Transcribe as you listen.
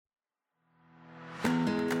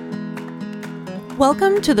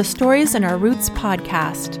Welcome to the Stories in Our Roots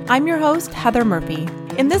podcast. I'm your host, Heather Murphy.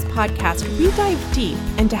 In this podcast, we dive deep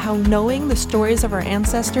into how knowing the stories of our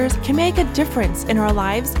ancestors can make a difference in our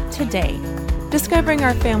lives today. Discovering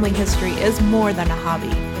our family history is more than a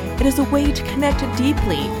hobby. It is a way to connect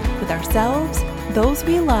deeply with ourselves, those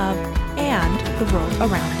we love, and the world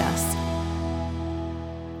around us.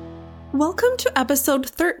 Welcome to episode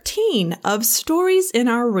 13 of Stories in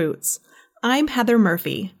Our Roots. I'm Heather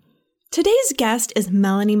Murphy. Today's guest is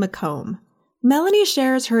Melanie McComb. Melanie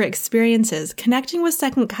shares her experiences connecting with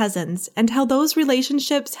second cousins and how those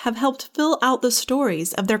relationships have helped fill out the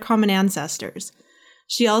stories of their common ancestors.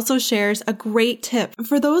 She also shares a great tip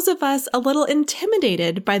for those of us a little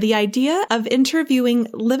intimidated by the idea of interviewing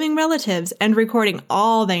living relatives and recording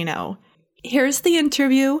all they know. Here's the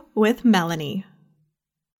interview with Melanie.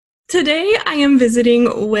 Today I am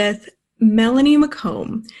visiting with Melanie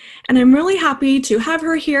McComb, and I'm really happy to have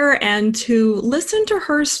her here and to listen to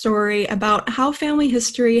her story about how family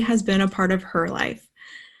history has been a part of her life.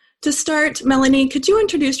 To start, Melanie, could you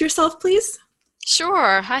introduce yourself, please?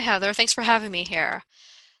 Sure. Hi, Heather. Thanks for having me here.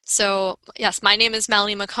 So, yes, my name is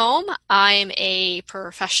Melanie McComb. I'm a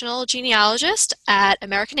professional genealogist at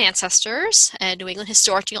American Ancestors and New England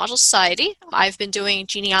Historic Genealogical Society. I've been doing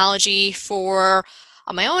genealogy on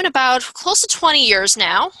my own about close to 20 years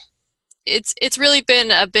now. It's really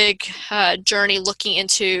been a big journey looking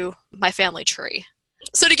into my family tree.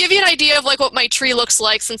 So to give you an idea of what my tree looks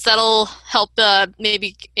like, since that'll help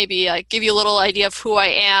maybe give you a little idea of who I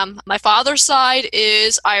am. My father's side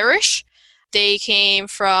is Irish. They came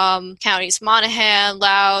from counties Monaghan,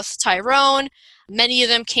 Louth, Tyrone. Many of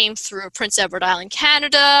them came through Prince Edward Island,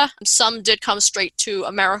 Canada. Some did come straight to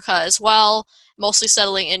America as well, mostly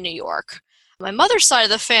settling in New York. My mother's side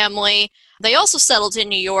of the family, they also settled in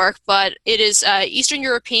New York, but it is Eastern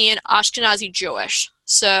European, Ashkenazi Jewish.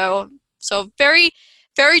 So very,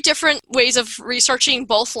 very different ways of researching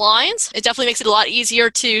both lines. It definitely makes it a lot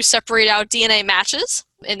easier to separate out DNA matches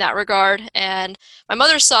in that regard. And my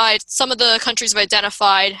mother's side, some of the countries I've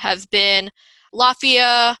identified have been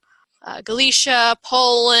Latvia, Galicia,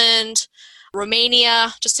 Poland,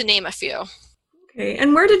 Romania, just to name a few. Okay,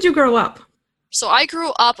 and where did you grow up? So I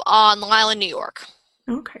grew up on Long Island, New York.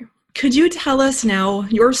 Okay. Could you tell us now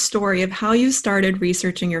your story of how you started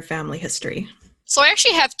researching your family history? So I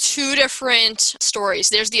actually have two different stories.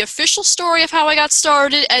 There's the official story of how I got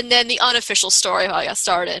started, and then the unofficial story of how I got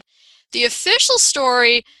started. The official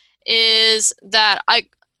story is that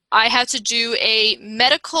I had to do a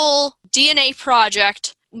medical DNA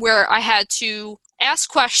project where I had to ask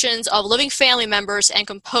questions of living family members and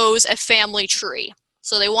compose a family tree.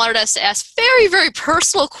 So they wanted us to ask very, very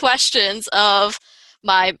personal questions of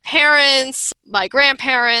my parents, my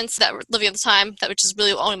grandparents that were living at the time, which is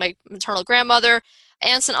really only my maternal grandmother,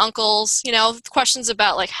 aunts and uncles, questions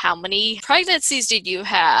about how many pregnancies did you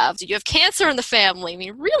have? Did you have cancer in the family? I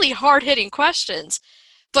mean, really hard-hitting questions.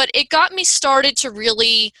 But it got me started to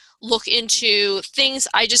really look into things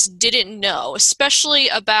I just didn't know, especially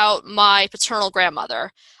about my paternal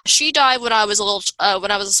grandmother. She died when I was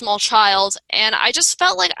a small child, and I just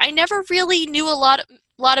felt like I never really knew a lot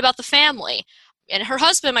about the family. And her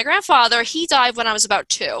husband, my grandfather, he died when I was about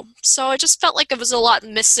 2. So I just felt like there was a lot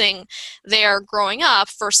missing there growing up.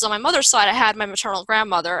 Versus on my mother's side, I had my maternal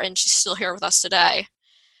grandmother, and she's still here with us today.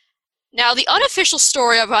 Now, the unofficial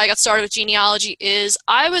story of how I got started with genealogy is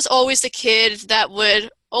I was always the kid that would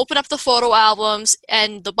open up the photo albums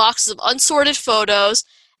and the boxes of unsorted photos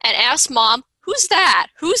and ask Mom, who's that?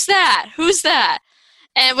 Who's that? Who's that?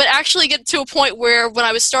 And would actually get to a point where when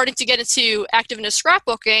I was starting to get into activist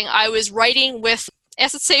scrapbooking, I was writing with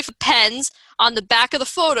acid-safe pens on the back of the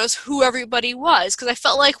photos who everybody was, because I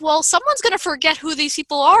felt like, well, someone's going to forget who these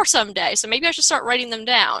people are someday, so maybe I should start writing them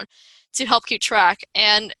down to help keep track.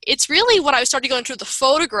 And it's really when I started going through the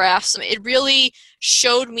photographs, it really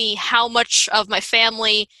showed me how much of my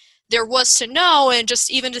family there was to know, and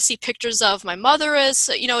just even to see pictures of my mother as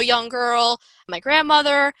a young girl, my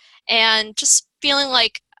grandmother, and just feeling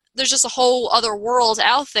like there's just a whole other world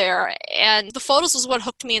out there. And the photos was what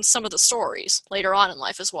hooked me in some of the stories later on in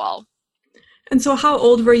life as well. And so how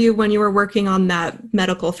old were you when you were working on that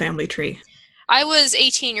medical family tree? I was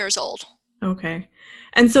 18 years old. Okay.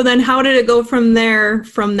 And so then how did it go from there,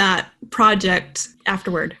 from that project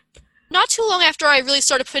afterward? Not too long after I really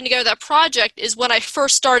started putting together that project is when I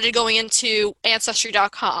first started going into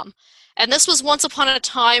Ancestry.com. And this was once upon a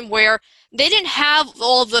time where they didn't have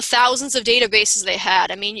all of the thousands of databases they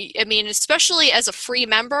had. I mean, especially as a free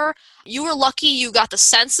member, you were lucky you got the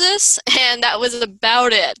census, and that was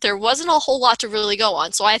about it. There wasn't a whole lot to really go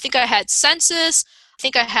on. So I think I had census. I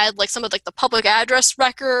think I had some of the public address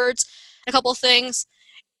records. a couple of things.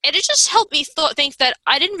 And it just helped me think that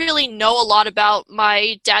I didn't really know a lot about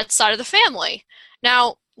my dad's side of the family.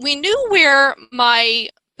 Now, we knew where my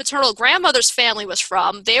paternal grandmother's family was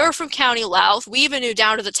from. They were from County Louth. We even knew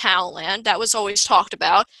down to the Townland. That was always talked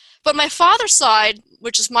about. But my father's side,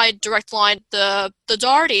 which is my direct line, the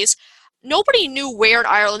Dohertys, nobody knew where in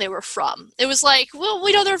Ireland they were from. It was like, well,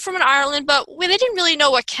 we know they're from Ireland, but they didn't really know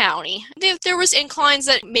what county. There was inclines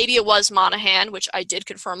that maybe it was Monaghan, which I did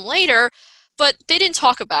confirm later, but they didn't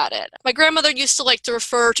talk about it. My grandmother used to like to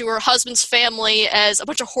refer to her husband's family as a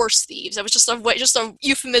bunch of horse thieves. It was just a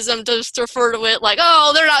euphemism to refer to it, like,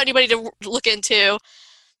 oh, they're not anybody to look into.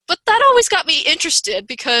 But that always got me interested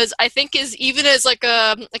because I think even as like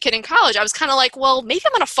a kid in college, I was kind of like, well, maybe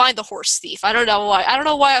I'm going to find the horse thief. I don't know why. I don't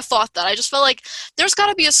know why I thought that. I just felt like there's got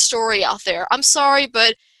to be a story out there. I'm sorry,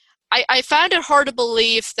 but I found it hard to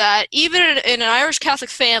believe that even in an Irish Catholic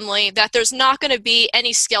family that there's not going to be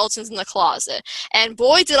any skeletons in the closet. And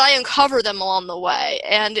boy, did I uncover them along the way.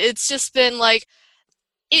 And it's just been like,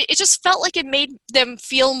 it just felt like it made them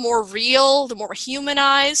feel more real, more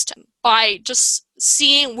humanized by just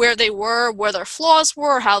seeing where they were, where their flaws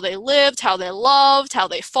were, how they lived, how they loved, how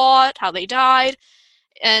they fought, how they died.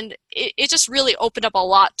 And it just really opened up a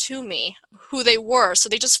lot to me, who they were. So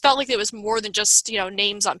they just felt like it was more than just,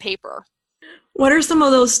 names on paper. What are some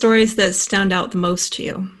of those stories that stand out the most to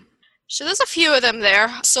you? So there's a few of them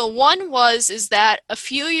there. So one is that a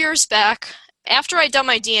few years back, after I'd done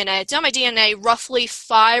my DNA roughly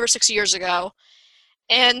 5 or 6 years ago,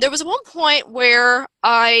 and there was one point where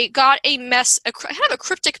I got kind of a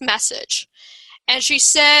cryptic message, and she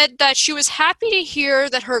said that she was happy to hear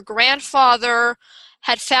that her grandfather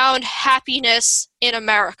had found happiness in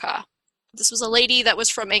America. This was a lady that was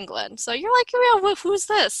from England. So you're like, who's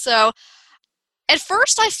this? So at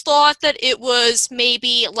first I thought that it was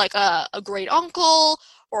maybe like a great uncle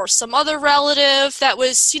or some other relative that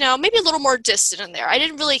was, maybe a little more distant in there. I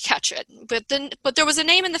didn't really catch it. But there was a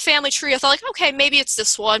name in the family tree. I thought like, okay, maybe it's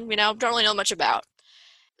this one, don't really know much about.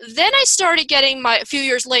 Then I started getting a few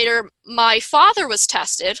years later, my father was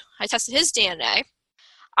tested. I tested his DNA.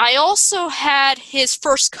 I also had his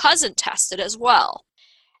first cousin tested as well.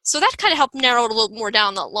 So that kind of helped narrow it a little more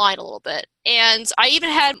down the line a little bit. And I even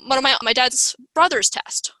had one of my dad's brothers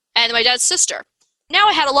test and my dad's sister. Now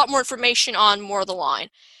I had a lot more information on more of the line.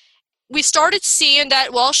 We started seeing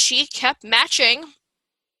that, well, she kept matching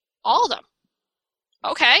all of them.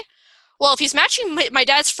 Okay. Well, if he's matching my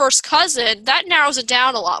dad's first cousin, that narrows it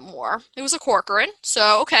down a lot more. It was a Corcoran.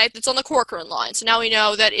 So, okay, it's on the Corcoran line. So now we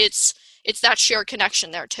know that it's that shared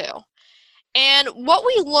connection there too. And what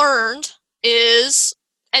we learned is,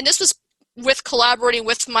 and this was with collaborating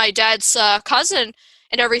with my dad's cousin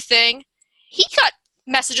and everything, he got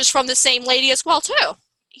messages from the same lady as well too.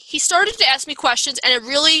 He started to ask me questions and it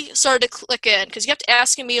really started to click in because he kept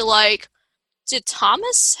asking me like, did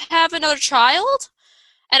Thomas have another child?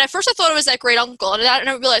 And at first I thought it was that great uncle, and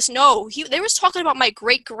I realized, no, they was talking about my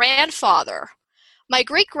great-grandfather. My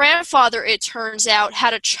great-grandfather, it turns out,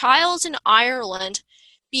 had a child in Ireland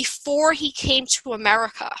before he came to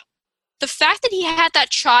America. The fact that he had that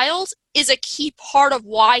child is a key part of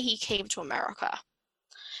why he came to America.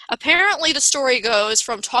 Apparently, the story goes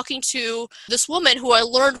from talking to this woman who I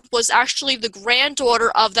learned was actually the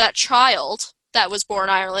granddaughter of that child that was born in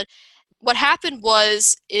Ireland. What happened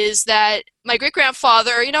is that my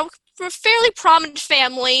great-grandfather, from a fairly prominent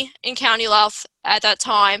family in County Louth at that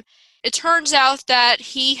time, it turns out that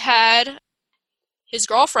his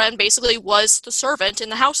girlfriend basically was the servant in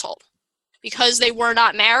the household. Because they were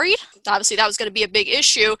not married, obviously that was going to be a big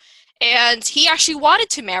issue, and he actually wanted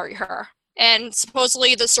to marry her. And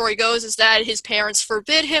supposedly the story goes is that his parents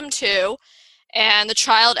forbid him to, and the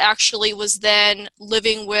child actually was then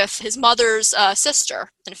living with his mother's sister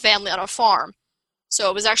and family on a farm. So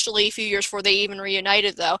it was actually a few years before they even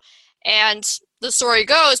reunited, though. And the story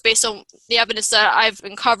goes, based on the evidence that I've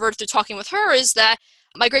uncovered through talking with her, is that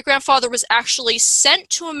my great-grandfather was actually sent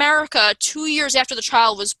to America 2 years after the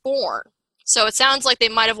child was born. So it sounds like they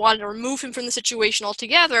might have wanted to remove him from the situation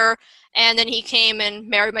altogether, and then he came and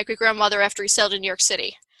married my great-grandmother after he settled in New York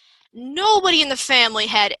City. Nobody in the family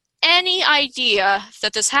had any idea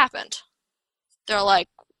that this happened. They're like,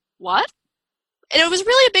 what? And it was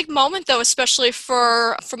really a big moment, though, especially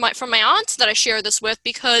from my aunt that I shared this with,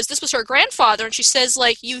 because this was her grandfather, and she says,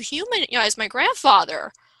 like, you humanize my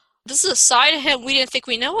grandfather. This is a side of him we didn't think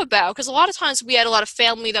we know about, because a lot of times we had a lot of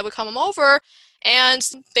family that would come over, and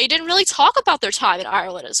they didn't really talk about their time in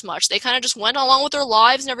Ireland as much. They kind of just went along with their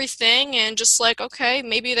lives and everything, and just like, okay,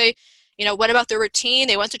 maybe they went about their routine,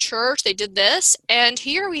 they went to church, they did this, and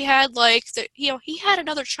here we had, like, he had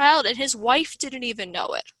another child, and his wife didn't even know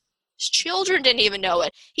it. His children didn't even know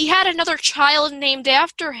it. He had another child named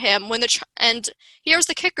after him and here's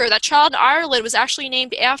the kicker, that child in Ireland was actually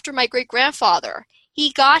named after my great-grandfather.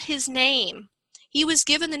 He got his name. He was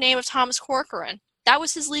given the name of Thomas Corcoran. That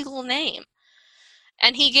was his legal name.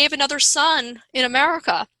 And he gave another son in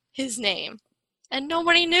America his name. And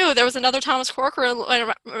nobody knew there was another Thomas Corcoran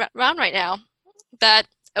around right now that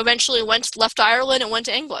eventually left Ireland and went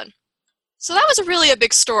to England. So that was really a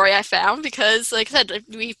big story I found because, like I said,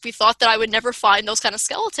 we thought that I would never find those kind of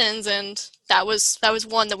skeletons, and that was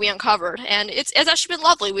one that we uncovered. And it's actually been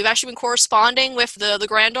lovely. We've actually been corresponding with the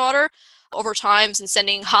granddaughter over times and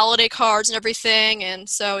sending holiday cards and everything. And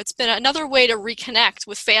so it's been another way to reconnect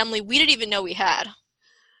with family we didn't even know we had.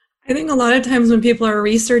 I think a lot of times when people are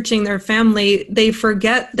researching their family, they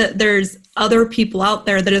forget that there's other people out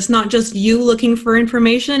there, that it's not just you looking for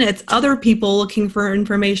information, it's other people looking for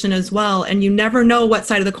information as well, and you never know what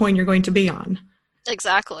side of the coin you're going to be on.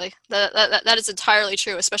 Exactly. That is entirely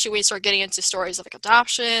true, especially when you start getting into stories of like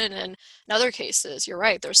adoption and in other cases. You're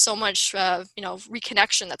right. There's so much,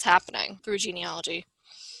 reconnection that's happening through genealogy.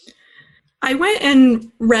 I went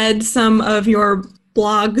and read some of your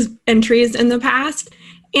blog entries in the past,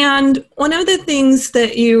 and one of the things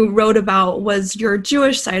that you wrote about was your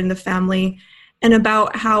Jewish side of the family and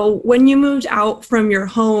about how when you moved out from your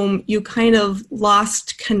home, you kind of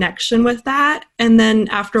lost connection with that and then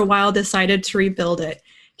after a while decided to rebuild it.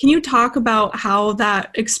 Can you talk about how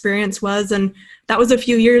that experience was? And that was a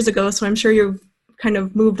few years ago, so I'm sure you've kind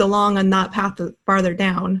of moved along on that path farther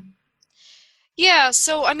down. Yeah,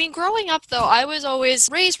 so I mean, growing up though, I was always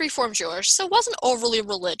raised Reformed Jewish, so wasn't overly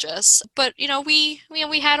religious. But we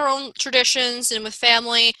had our own traditions and with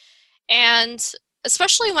family, and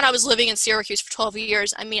especially when I was living in Syracuse for 12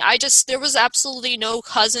 years, I mean, there was absolutely no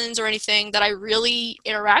cousins or anything that I really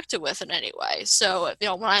interacted with in any way. So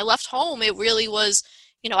when I left home, it really was,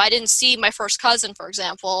 I didn't see my first cousin, for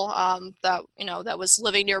example, that was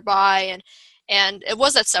living nearby, and it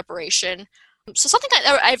was that separation. So something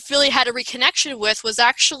I really had a reconnection with was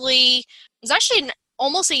actually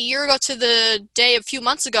almost a year ago to the day a few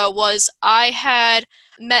months ago was I had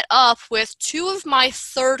met up with two of my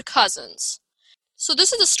third cousins. So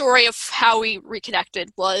this is the story of how we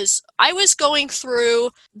reconnected. Was I was going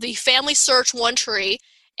through the Family Search One Tree,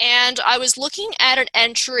 and I was looking at an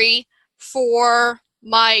entry for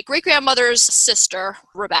my great-grandmother's sister,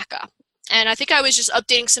 Rebecca. And I think I was just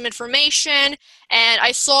updating some information, and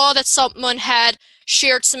I saw that someone had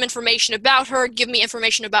shared some information about her, given me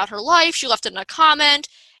information about her life. She left it in a comment,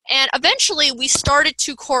 and eventually we started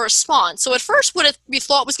to correspond. So at first what we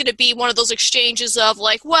thought was going to be one of those exchanges of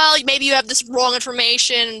like, well, maybe you have this wrong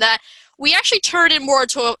information, that we actually turned it more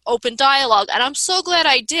into an open dialogue. And I'm so glad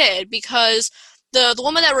I did, because the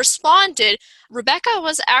woman that responded, Rebecca,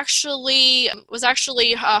 was actually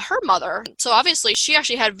her mother. So obviously she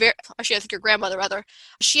actually had I think her grandmother rather,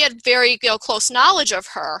 she had very close knowledge of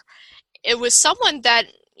her. It was someone that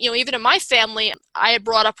even in my family, I had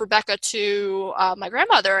brought up Rebecca to my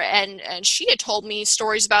grandmother, and she had told me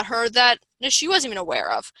stories about her that she wasn't even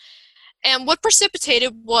aware of. And what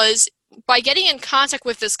precipitated was, by getting in contact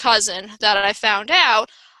with this cousin that I found out,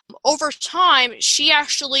 over time, she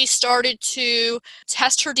actually started to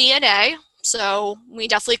test her DNA. So we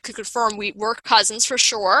definitely could confirm we were cousins for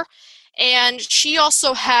sure. And she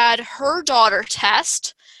also had her daughter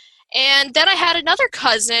test. And then I had another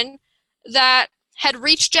cousin that had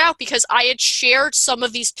reached out because I had shared some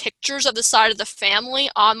of these pictures of the side of the family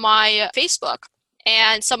on my Facebook.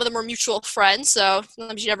 And some of them were mutual friends, so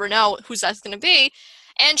sometimes you never know who's that's going to be.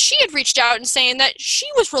 And she had reached out and saying that she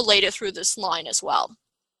was related through this line as well.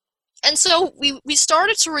 And so we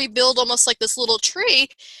started to rebuild almost like this little tree,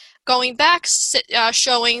 going back,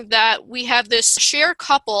 showing that we have this shared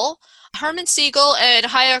couple, Herman Siegel and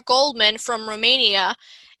Haya Goldman from Romania.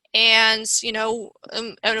 And,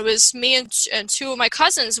 and it was me and two of my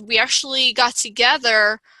cousins. We actually got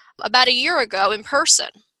together about a year ago in person.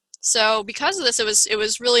 So because of this, it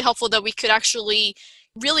was really helpful that we could actually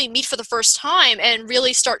really meet for the first time and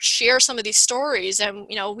really start share some of these stories. And,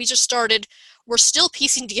 we're still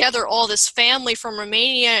piecing together all this family from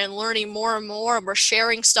Romania and learning more and more. And we're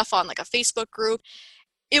sharing stuff on like a Facebook group.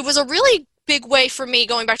 It was a really big way for me,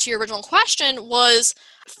 going back to your original question, was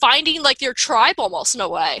finding like your tribe almost in a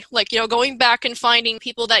way. Like, going back and finding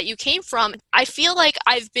people that you came from. I feel like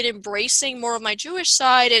I've been embracing more of my Jewish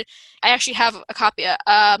side, and I actually have a copy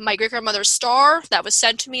of my great-grandmother's star that was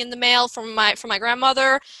sent to me in the mail from my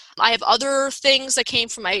grandmother. I have other things that came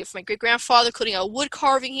from my great-grandfather, including a wood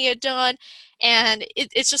carving he had done. And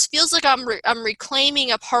it just feels like I'm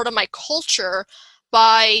reclaiming a part of my culture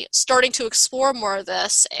by starting to explore more of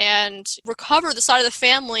this and recover the side of the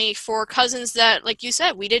family for cousins that, like you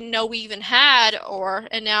said, we didn't know we even had,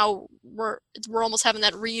 and now we're almost having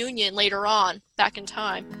that reunion later on back in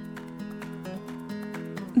time.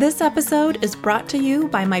 This episode is brought to you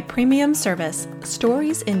by my premium service,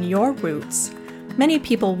 Stories in Your Roots. Many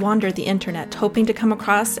people wander the internet hoping to come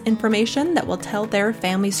across information that will tell their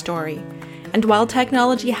family story. And while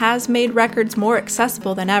technology has made records more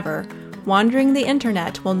accessible than ever, wandering the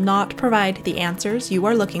internet will not provide the answers you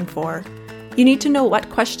are looking for. You need to know what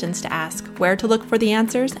questions to ask, where to look for the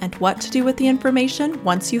answers, and what to do with the information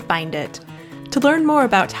once you find it. To learn more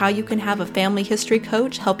about how you can have a family history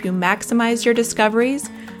coach help you maximize your discoveries,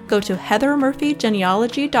 go to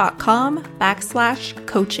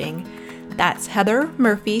heathermurphygenealogy.com/coaching. That's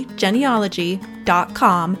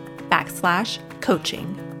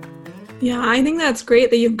heathermurphygenealogy.com/coaching. Yeah, I think that's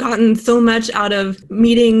great that you've gotten so much out of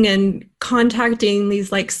meeting and contacting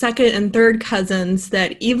these like second and third cousins,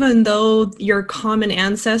 that even though your common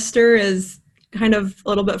ancestor is kind of a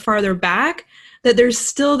little bit farther back, that there's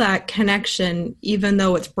still that connection, even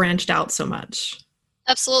though it's branched out so much.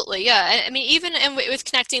 Absolutely, yeah. I mean, even with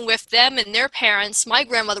connecting with them and their parents, my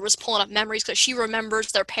grandmother was pulling up memories because she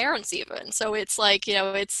remembers their parents even. So it's like,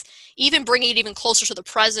 it's even bringing it even closer to the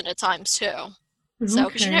present at times too. So,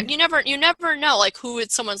 because you never know, like, who in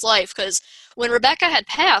someone's life. Because when Rebecca had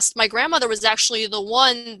passed, my grandmother was actually the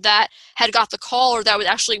one that had got the call, or that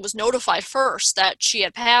was notified first that she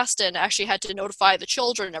had passed, and actually had to notify the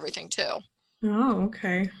children and everything too. Oh,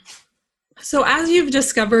 okay. So, as you've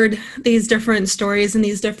discovered these different stories and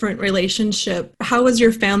these different relationships, how has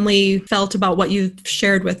your family felt about what you've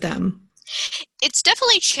shared with them? It's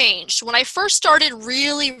definitely changed. When I first started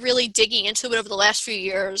really, really digging into it over the last few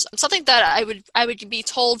years, something that I would be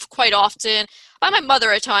told quite often by my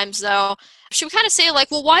mother at times, though, she would kind of say,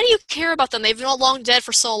 like, well, why do you care about them? They've been all long dead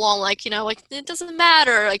for so long. Like, like, it doesn't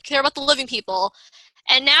matter. Like, care about the living people.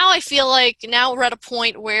 And now I feel like now we're at a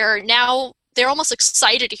point where now they're almost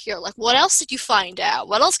excited to hear, like, what else did you find out?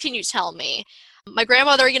 What else can you tell me? My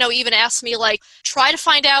grandmother, even asked me, like, try to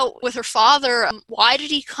find out with her father, why did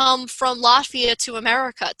he come from Latvia to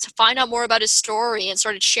America, to find out more about his story, and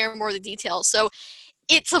started sharing more of the details. So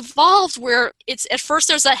it's evolved where at first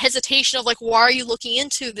there's that hesitation of, like, why are you looking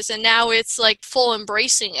into this? And now it's like full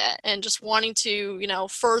embracing it and just wanting to,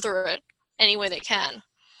 further it any way they can.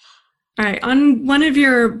 All right. On one of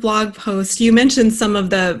your blog posts, you mentioned some of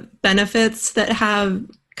the benefits that have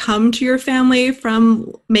come to your family from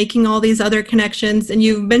making all these other connections, and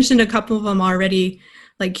you've mentioned a couple of them already,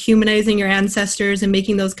 like humanizing your ancestors and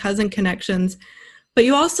making those cousin connections. But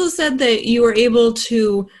you also said that you were able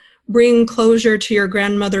to bring closure to your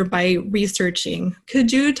grandmother by researching.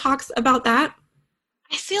 Could you talk about that?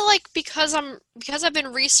 I feel like because I've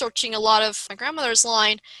been researching a lot of my grandmother's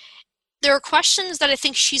line, there are questions that I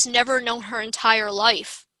think she's never known her entire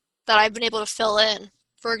life that I've been able to fill in.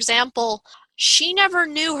 For example, she never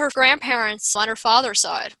knew her grandparents on her father's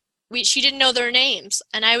side. She didn't know their names,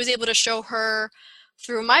 and I was able to show her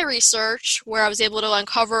through my research, where I was able to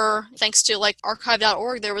uncover, thanks to like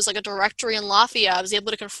archive.org, there was like a directory in Latvia. I was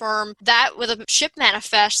able to confirm that with a ship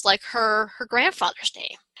manifest, like her grandfather's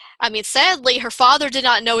name. I mean, sadly, her father did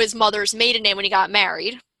not know his mother's maiden name when he got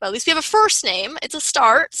married, but at least we have a first name. It's a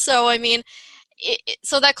start. So, I mean,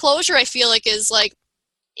 so that closure, I feel like, is like,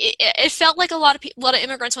 it felt like a lot of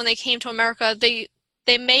immigrants, when they came to America, they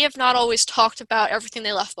may have not always talked about everything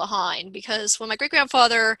they left behind. Because when my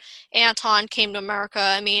great-grandfather Anton came to America,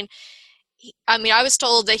 I mean, I was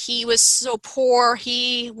told that he was so poor,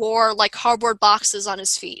 he wore like cardboard boxes on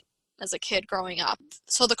his feet as a kid growing up.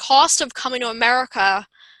 So the cost of coming to America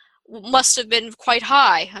must have been quite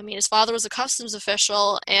high. I mean, his father was a customs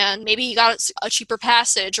official, and maybe he got a cheaper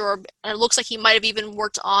passage, and it looks like he might have even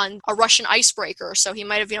worked on a Russian icebreaker, so he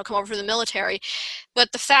might have, come over for the military.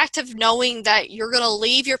 But the fact of knowing that you're going to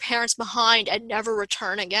leave your parents behind and never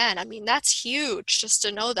return again, I mean, that's huge, just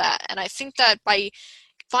to know that. And I think that by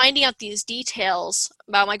finding out these details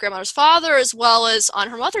about my grandmother's father, as well as on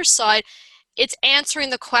her mother's side, it's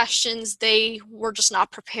answering the questions they were just not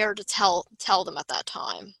prepared to tell them at that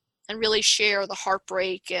time. And really share the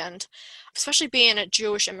heartbreak, and especially being a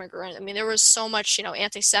Jewish immigrant. I mean, there was so much,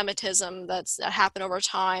 anti-Semitism that happened over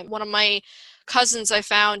time. One of my cousins I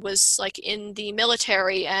found was like in the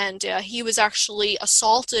military, and he was actually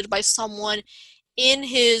assaulted by someone in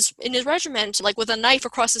his regiment, like with a knife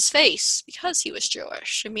across his face, because he was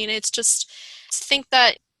Jewish. I mean, it's just to think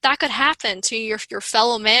that could happen to your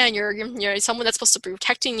fellow man, you're someone that's supposed to be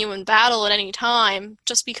protecting you in battle at any time,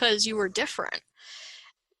 just because you were different.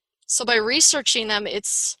 So by researching them,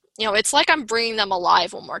 it's it's like I'm bringing them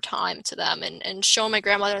alive one more time to them, and showing my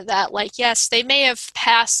grandmother that, like, yes, they may have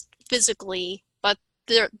passed physically, but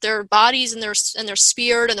their bodies and their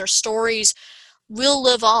spirit and their stories will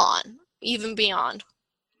live on, even beyond.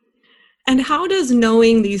 And how does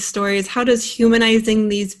knowing these stories, how does humanizing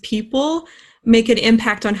these people make an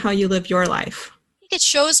impact on how you live your life? It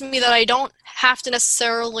shows me that I don't have to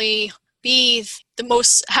necessarily be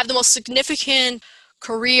have the most significant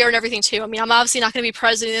career and everything too. I mean, I'm obviously not going to be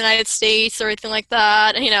president of the United States or anything like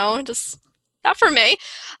that, just not for me,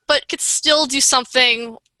 but could still do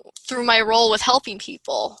something through my role with helping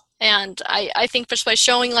people. And I think just by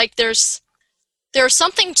showing, like, there's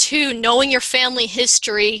something to knowing your family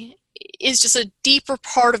history is just a deeper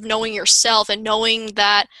part of knowing yourself, and knowing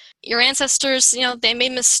that your ancestors, they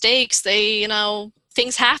made mistakes. They,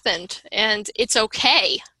 things happened, and it's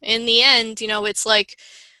okay. In the end, it's like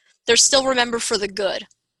they're still remembered for the good.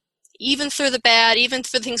 Even through the bad, even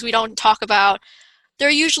for the things we don't talk about, they're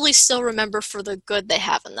usually still remembered for the good they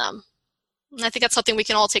have in them. And I think that's something we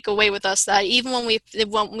can all take away with us, that even when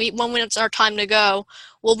it's our time to go,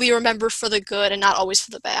 we'll be remembered for the good and not always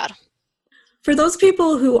for the bad. For those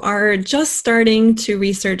people who are just starting to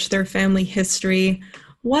research their family history,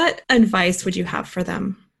 what advice would you have for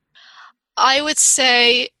them? I would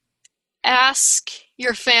say ask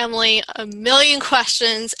your family a million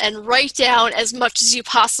questions and write down as much as you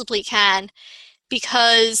possibly can,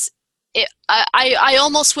 because I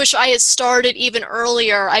almost wish I had started even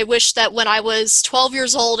earlier. I wish that when I was 12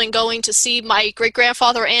 years old and going to see my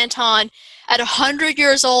great-grandfather Anton at 100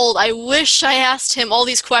 years old, I wish I asked him all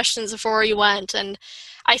these questions before he went. And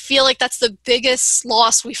I feel like that's the biggest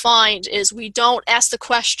loss we find, is we don't ask the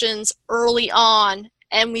questions early on,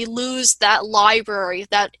 and we lose that library,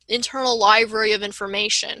 that internal library of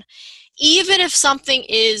information. Even if something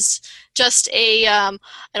is just an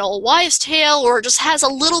old wives' tale, or just has a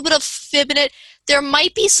little bit of fib in it, there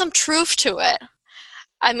might be some truth to it.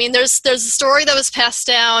 I mean, there's a story that was passed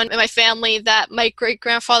down in my family that my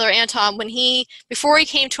great-grandfather Anton, before he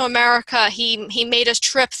came to America, he made a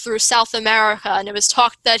trip through South America, and it was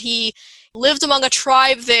talked that he lived among a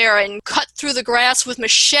tribe there and cut through the grass with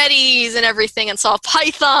machetes and everything, and saw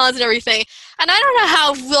pythons and everything. And I don't know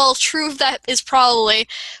how well true that is, probably,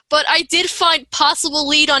 but I did find possible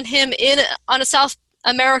lead on him on a South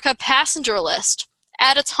America passenger list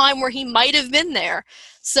at a time where he might have been there.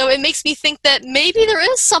 So it makes me think that maybe there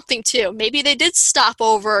is something to. Maybe they did stop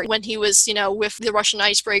over when he was, with the Russian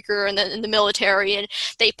icebreaker and in the military, and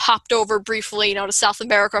they popped over briefly, to South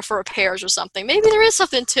America for repairs or something. Maybe there is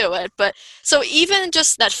something to it. But so even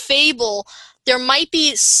just that fable, there might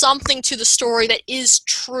be something to the story that is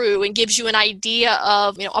true and gives you an idea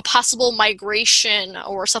of, a possible migration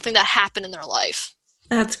or something that happened in their life.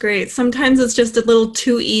 That's great. Sometimes it's just a little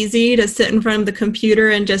too easy to sit in front of the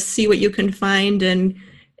computer and just see what you can find and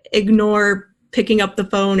ignore picking up the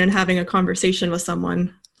phone and having a conversation with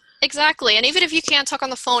someone. Exactly. And even if you can't talk on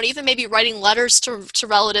the phone, even maybe writing letters to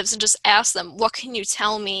relatives and just ask them, what can you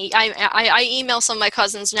tell me? I email some of my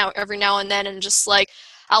cousins every now and then, and just like,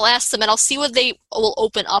 I'll ask them and I'll see what they will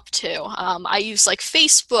open up to. I use like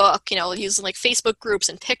Facebook, using like Facebook groups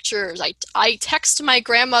and pictures. I text my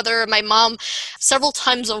grandmother and my mom several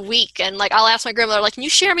times a week, and like I'll ask my grandmother, like, can you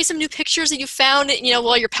share me some new pictures that you found,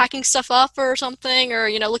 while you're packing stuff up or something, or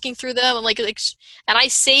looking through them, and and I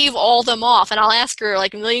save all them off, and I'll ask her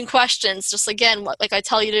like a million questions, just again like I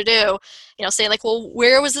tell you to do. Saying like, well,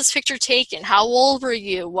 where was this picture taken? How old were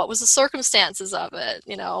you? What was the circumstances of it?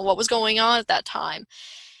 What was going on at that time?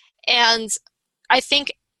 And I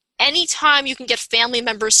think anytime you can get family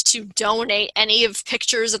members to donate any of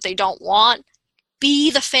pictures that they don't want, be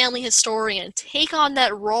the family historian. Take on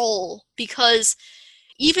that role, because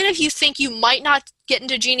even if you think you might not get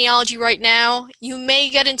into genealogy right now, you may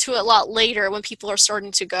get into it a lot later when people are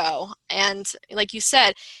starting to go. And like you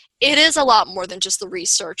said, it is a lot more than just the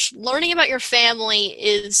research. Learning about your family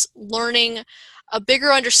is learning a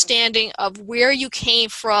bigger understanding of where you came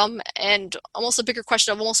from, and almost a bigger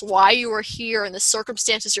question of almost why you were here and the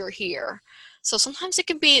circumstances you're here. So sometimes it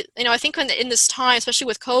can be, I think in this time, especially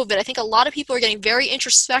with COVID, I think a lot of people are getting very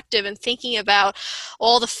introspective and thinking about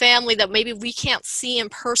all the family that maybe we can't see in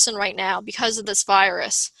person right now because of this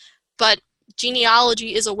virus. But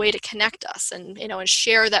genealogy is a way to connect us and, and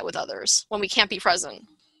share that with others when we can't be present.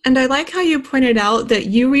 And I like how you pointed out that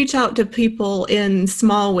you reach out to people in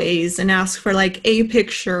small ways and ask for like a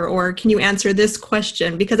picture, or can you answer this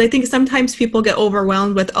question? Because I think sometimes people get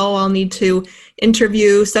overwhelmed with, oh, I'll need to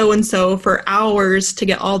interview so-and-so for hours to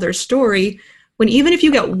get all their story. When even if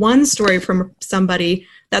you get one story from somebody,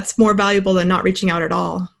 that's more valuable than not reaching out at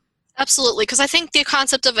all. Absolutely, because I think the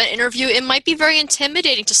concept of an interview, it might be very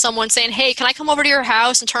intimidating to someone saying, hey, can I come over to your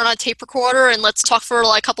house and turn on a tape recorder and let's talk for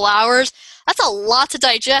like a couple hours? That's a lot to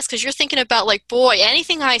digest because you're thinking about like, boy,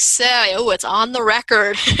 anything I say, oh, it's on the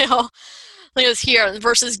record, like it's here,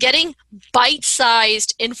 versus getting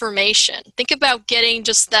bite-sized information. Think about getting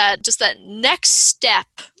just that next step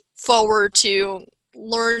forward to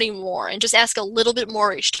learning more, and just ask a little bit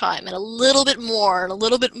more each time, and a little bit more, and a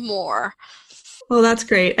little bit more. Well, that's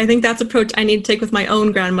great. I think that's an approach I need to take with my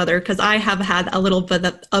own grandmother, because I have had a little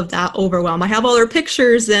bit of that overwhelm. I have all her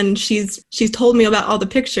pictures, and she's told me about all the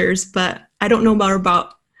pictures, but I don't know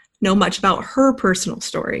much about her personal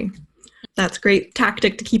story. That's a great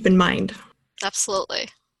tactic to keep in mind. Absolutely.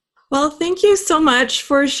 Well, thank you so much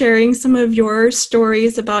for sharing some of your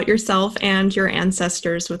stories about yourself and your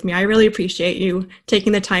ancestors with me. I really appreciate you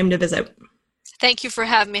taking the time to visit. Thank you for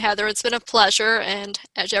having me, Heather. It's been a pleasure. And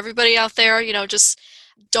as everybody out there, just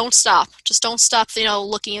don't stop. Just don't stop,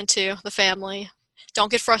 looking into the family. Don't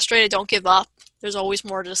get frustrated. Don't give up. There's always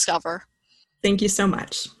more to discover. Thank you so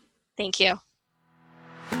much. Thank you.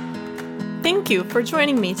 Thank you for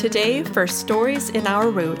joining me today for Stories in Our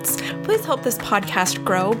Roots. Please help this podcast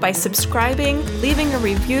grow by subscribing, leaving a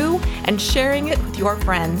review, and sharing it with your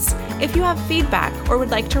friends. If you have feedback or would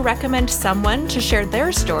like to recommend someone to share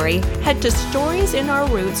their story, head to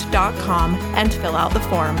storiesinourroots.com and fill out the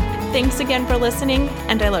form. Thanks again for listening,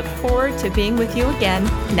 and I look forward to being with you again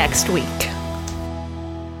next week.